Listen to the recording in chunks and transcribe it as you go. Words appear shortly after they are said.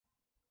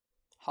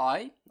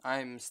Hi,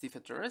 I'm Steve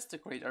Torres, the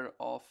creator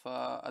of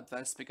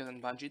Advanced Speakers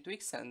and Bungee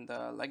Tweaks and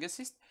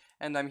LagAssist,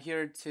 and I'm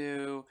here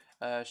to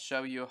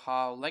show you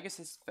how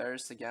LagAssist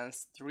fares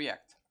against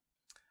React.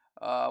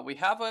 We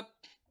have a,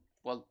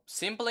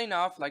 simple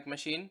enough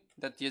machine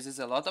that uses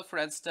a lot of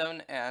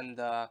redstone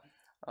and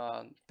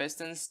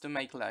pistons to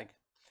make lag.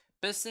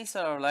 Pistons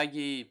are a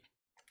laggy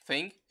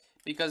thing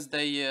because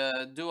they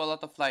do a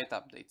lot of light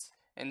updates,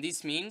 and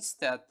this means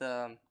that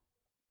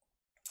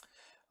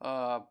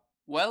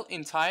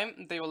in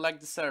time they will lag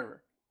the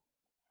server.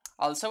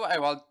 Also, I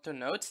want to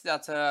note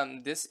that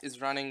this is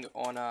running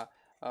on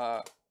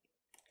a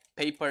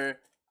paper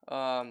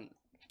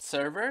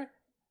server,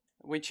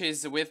 which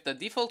is with the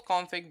default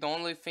config. The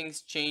only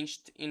things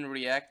changed in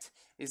React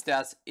is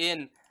that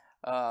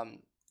um,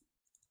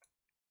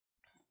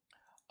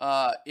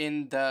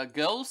 in the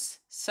goals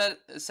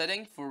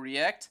setting for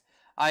React,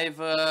 I've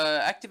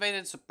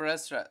activated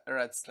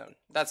SuppresRedstone.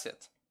 That's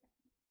it.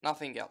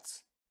 Nothing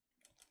else.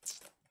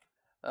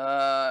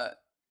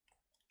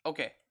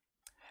 Okay.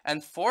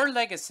 And for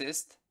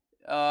LagAssist,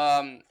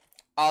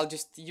 I'll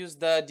just use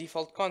the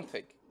default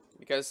config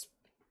because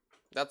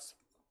that's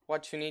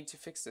what you need to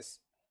fix this.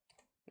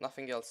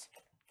 Nothing else.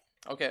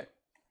 Okay.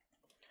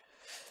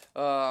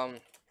 Time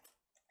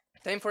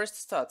for us to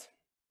start,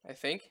 I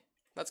think.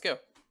 Let's go.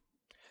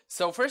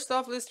 So first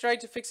off, let's try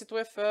to fix it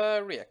with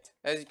React.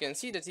 As you can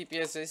see, the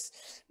TPS is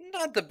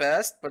not the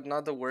best, but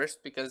not the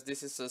worst, because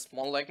this is a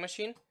small lag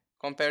machine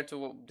compared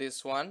to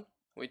this one,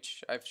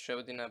 which I've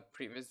showed in a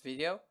previous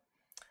video.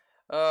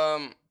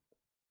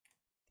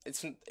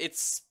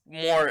 It's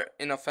more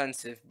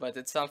inoffensive, but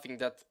it's something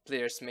that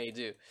players may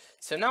do.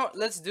 So now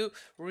let's do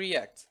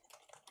React.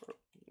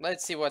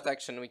 Let's see what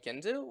action we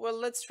can do. Well,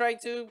 let's try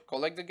to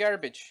collect the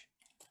garbage.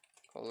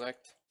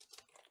 Collect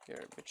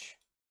garbage.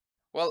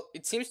 Well,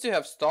 it seems to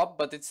have stopped,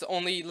 but it's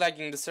only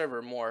lagging the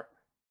server more.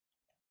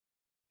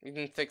 We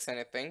didn't fix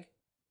anything.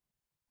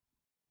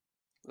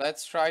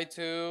 Let's try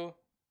to,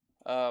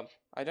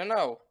 I don't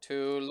know,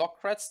 to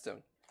lock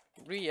redstone.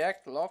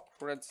 React lock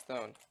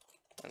redstone.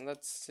 And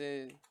let's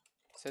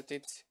set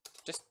it,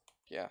 just,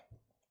 yeah.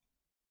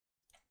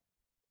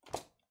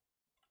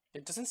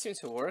 It doesn't seem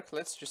to work.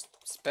 Let's just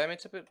spam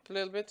it a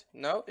little bit.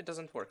 No, it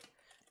doesn't work.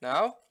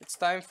 Now, it's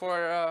time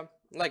for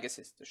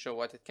LagAssist to show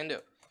what it can do.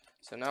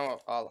 So now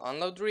I'll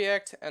unload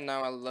React, and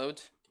now I'll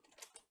load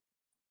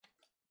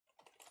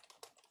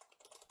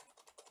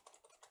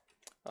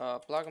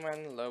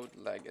plugman load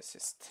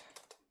LagAssist.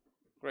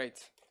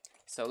 Great.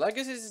 So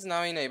LagAssist is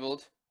now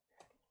enabled,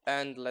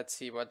 and let's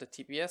see what the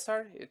TPS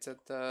are. It's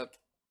at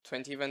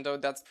 20, even though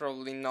that's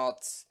probably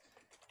not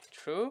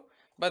true.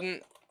 But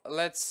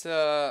let's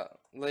let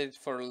it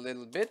for a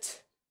little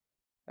bit,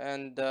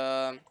 and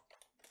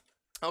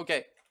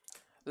okay,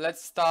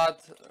 let's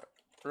start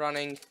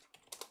running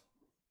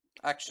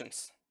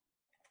actions,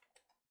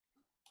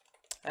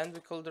 and we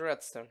call the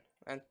redstone,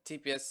 and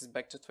TPS is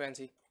back to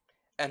 20.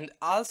 And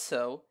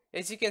also,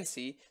 as you can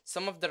see,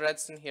 some of the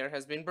redstone here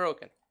has been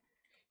broken,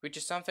 which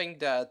is something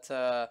that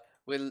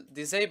will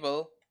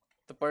disable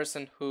the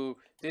person who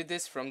did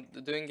this from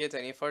doing it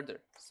any further.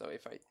 So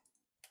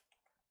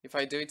if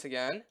I do it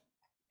again,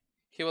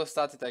 he will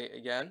start it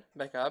again,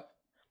 back up.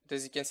 But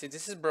as you can see,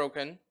 this is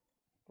broken.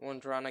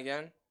 Won't run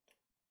again.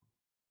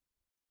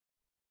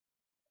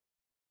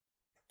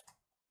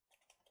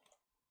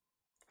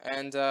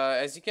 And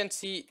as you can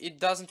see, it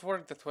doesn't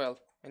work that well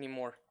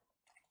anymore,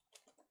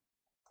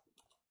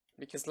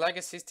 because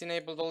LagAssist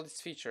enabled all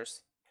these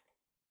features.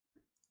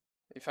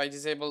 If I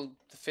disable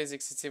the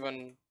physics, it's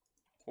even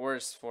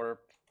worse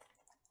for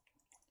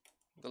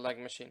the lag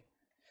machine.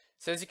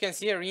 So as you can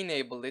see, I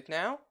re-enabled it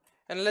now,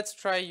 and let's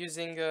try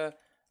using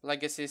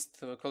LagAssist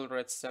to call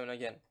redstone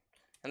again,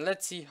 and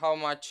let's see how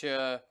much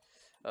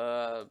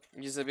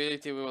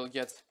usability we will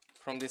get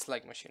from this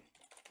lag machine.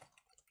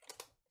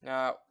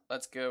 Now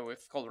let's go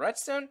with call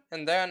redstone,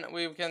 and then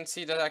we can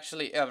see that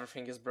actually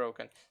everything is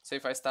broken. So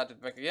if I start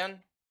it back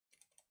again,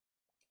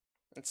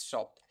 it's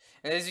stopped.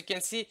 And as you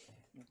can see,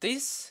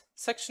 this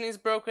section is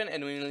broken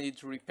and we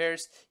need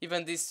repairs.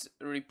 Even these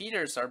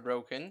repeaters are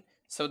broken,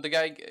 so the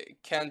guy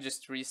can't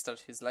just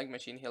restart his lag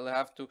machine. He'll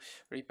have to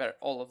repair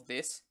all of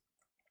this.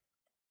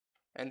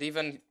 And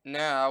even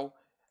now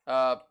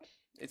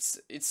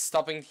it's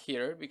stopping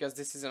here, because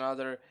this is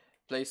another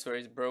place where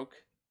it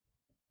broke.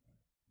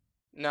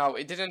 Now,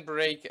 it didn't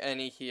break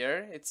any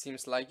here, it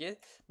seems like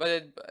it, but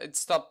it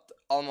stopped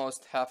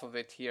almost half of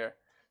it here.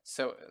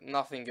 So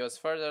nothing goes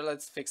further.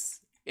 Let's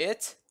fix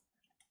it.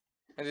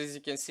 And as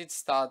you can see, it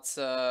starts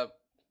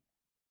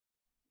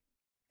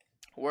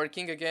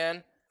working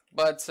again,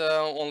 but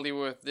only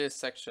with this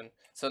section.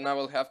 So now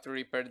we'll have to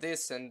repair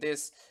this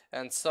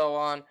and so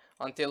on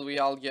until we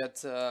all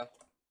get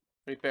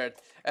repaired.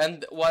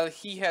 And while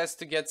he has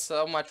to get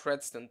so much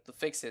redstone to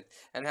fix it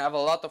and have a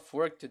lot of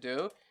work to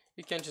do,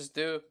 you can just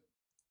do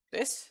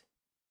this,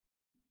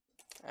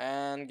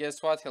 and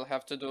guess what, he'll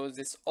have to do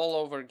this all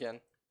over again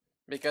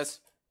because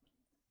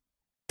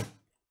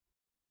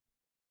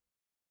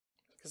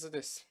of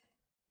this.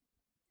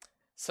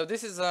 So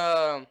this is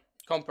a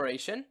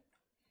comparison.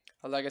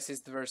 a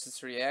LagAssist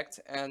versus React,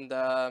 and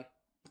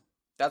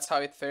that's how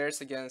it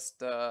fares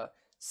against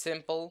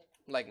simple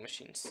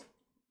LagMachines.